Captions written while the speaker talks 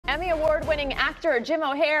Emmy Award-winning actor Jim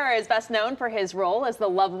O'Heir is best known for his role as the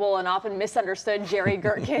lovable and often misunderstood Jerry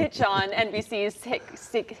Gergich on NBC's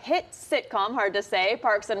hit sitcom, hard to say,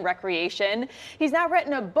 Parks and Recreation. He's now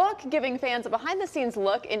written a book giving fans a behind-the-scenes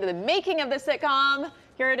look into the making of the sitcom.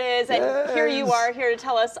 Here it is, and here you are, here to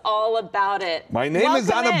tell us all about it. My name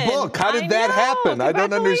is on a book. How did that happen? I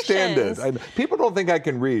don't understand it. People don't think I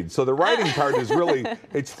can read, so the writing part is really,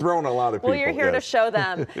 it's thrown a lot of people. Well, you're here to show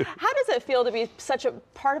them. How does it feel to be such a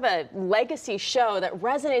part of a legacy show that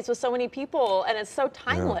resonates with so many people and it's so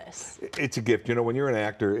timeless? Yeah. It's a gift. You know, when you're an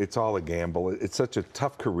actor, it's all a gamble. It's such a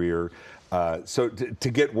tough career. So to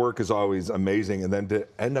get work is always amazing, and then to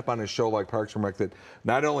end up on a show like Parks and Rec that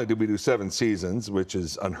not only did we do 7 seasons, which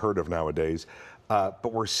is unheard of nowadays,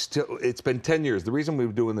 but we're still, it's been 10 years. The reason we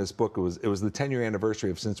were doing this book was it was the 10-year anniversary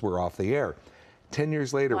of since we're off the air. 10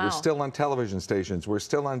 years later, we're still on television stations, we're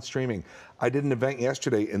still on streaming. I did an event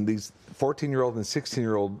yesterday, and these 14-year-old and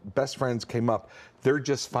 16-year-old best friends came up. They're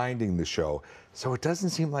just finding the show. So it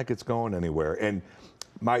doesn't seem like it's going anywhere. And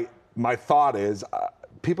my thought is,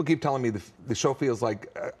 people keep telling me the show feels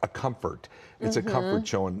like a comfort. It's a comfort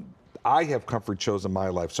show, and I have comfort shows in my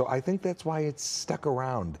life, so I think that's why it's stuck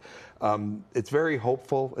around. It's very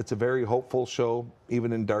hopeful. It's a very hopeful show,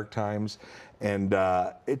 even in dark times, and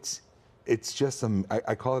it's just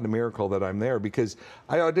I call it a miracle that I'm there, because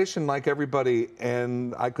I auditioned like everybody,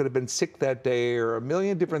 and I could have been sick that day, or a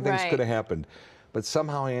million different things could have happened. But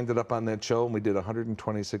somehow I ended up on that show, and we did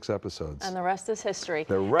 126 episodes. And the rest is history.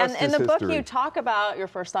 The rest is history. In the book, you talk about your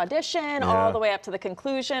first audition, all the way up to the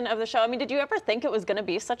conclusion of the show. I mean, did you ever think it was going to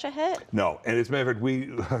be such a hit? No, and as a matter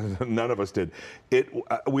of fact, none of us did.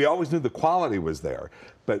 We always knew the quality was there,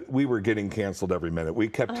 but we were getting canceled every minute. We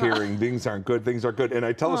kept hearing things aren't good, things aren't good. And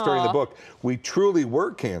I tell a story in the book. We truly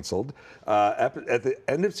were canceled. At the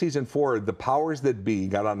end of season 4, the powers that be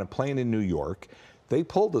got on a plane in New York. They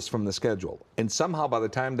pulled us from the schedule, and somehow by the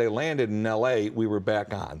time they landed in LA, we were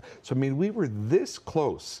back on. So I mean, we were this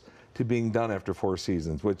close to being done after 4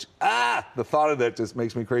 seasons, which the thought of that just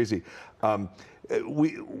makes me crazy.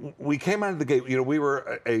 We came out of the gate. You know, we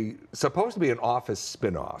were supposed to be an Office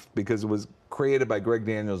spinoff because it was created by Greg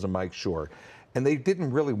Daniels and Mike Schur, and they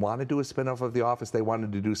didn't really want to do a spinoff of The Office. They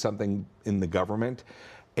wanted to do something in the government.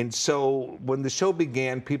 And so when the show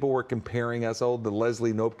began, people were comparing us, the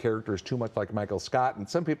Leslie Knope character is too much like Michael Scott, and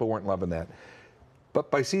some people weren't loving that. But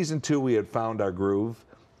by season 2, we had found our groove,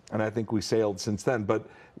 and I think we sailed since then. But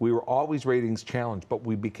we were always ratings challenged, but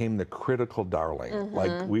we became the critical darling.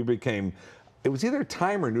 Like, we became, it was either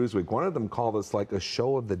Time or Newsweek. One of them called us like a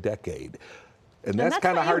show of the decade. And that's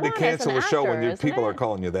kind of hard to cancel a show when people are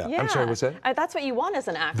calling you that. Yeah. I'm sorry, what's that? That's what you want as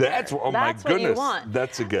an actor. That's my goodness. What you want.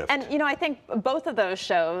 That's a gift. And you know, I think both of those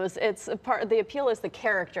shows, it's a part. The appeal is the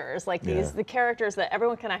characters, like the characters that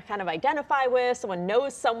everyone can kind of identify with. Someone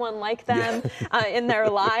knows someone like them in their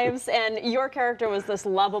lives. And your character was this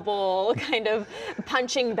lovable kind of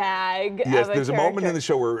punching bag. Yes, there's a moment in the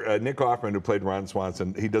show where Nick Offerman, who played Ron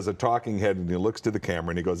Swanson, he does a talking head and he looks to the camera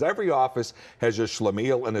and he goes, "Every office has a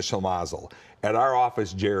schlemiel and a schlemazel. At our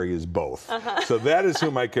office, Jerry is both." So that is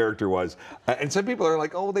who my character was. And some people are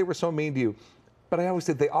like, "Oh, they were so mean to you." But I always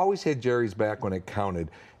said they always had Jerry's back when it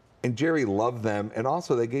counted. And Jerry loved them. And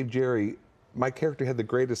also they gave Jerry, my character had the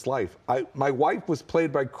greatest life. My wife was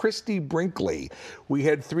played by Christy Brinkley. We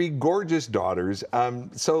had 3 gorgeous daughters.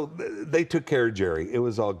 So they took care of Jerry. It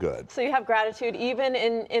was all good. So you have gratitude even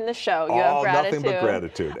in the show. You have gratitude. Nothing but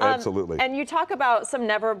gratitude. Absolutely. And you talk about some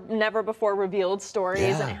never before revealed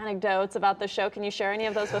stories and anecdotes about the show. Can you share any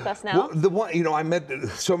of those with us now? Well, the one, you know, I met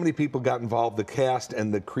so many people got involved, the cast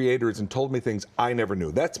and the creators, and told me things I never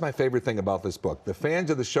knew. That's my favorite thing about this book. The fans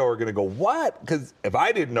of the show are going to go, "What?" Because if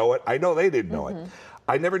I didn't know it, I know they didn't know it.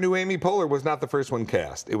 I never knew Amy Poehler was not the first one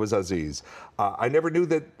cast. It was Aziz. I never knew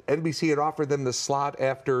that NBC had offered them the slot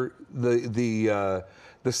after the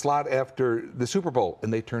slot after the Super Bowl,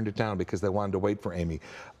 and they turned it down because they wanted to wait for Amy.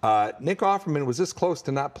 Nick Offerman was this close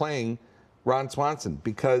to not playing Ron Swanson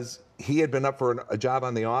because he had been up for a job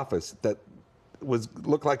on The Office that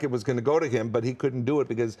looked like it was going to go to him, but he couldn't do it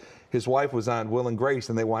because his wife was on Will and Grace,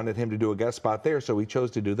 and they wanted him to do a guest spot there, so he chose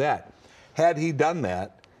to do that. Had he done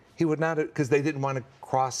that, he would not have, because they didn't want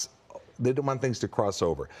things to cross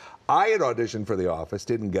over. I had auditioned for The Office,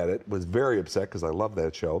 didn't get it, was very upset because I love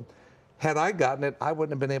that show. Had I gotten it, I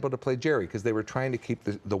wouldn't have been able to play Jerry because they were trying to keep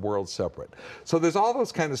the world separate. So there's all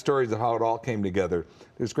those kind of stories of how it all came together.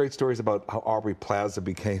 There's great stories about how Aubrey Plaza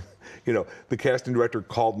became You know, the casting director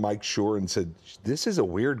called Mike Schur and said, "This is a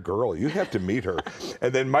weird girl. You have to meet her."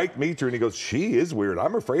 And then Mike meets her and he goes, "She is weird.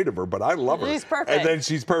 I'm afraid of her, but I love her." She's perfect. And then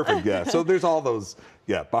she's perfect. Yeah. So there's all those,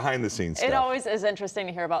 behind the scenes stuff. It always is interesting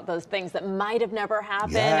to hear about those things that might have never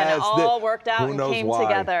happened Yes, and it all worked out who and knows came why.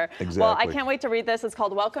 together. Exactly. Well, I can't wait to read this. It's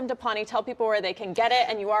called Welcome to Pawnee. Tell people where they can get it,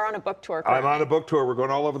 and you are on a book tour currently. I'm on a book tour. We're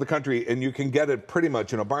going all over the country, and you can get it pretty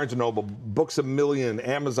much, Barnes & Noble, Books A Million,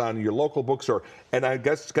 Amazon, your local bookstore. And I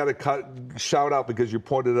guess got to shout out because you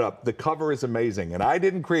pointed it up. The cover is amazing, and I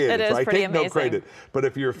didn't create it, so I take no credit. But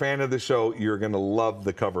if you're a fan of the show, you're going to love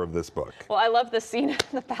the cover of this book. Well, I love the scene in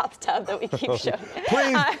the bathtub that we keep showing.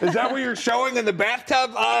 Please, is that what you're showing in the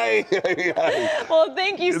bathtub? Well,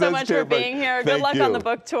 thank you so much for being here. Good luck you. on the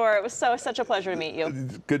book tour. It was such a pleasure to meet you.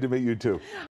 Good to meet you, too.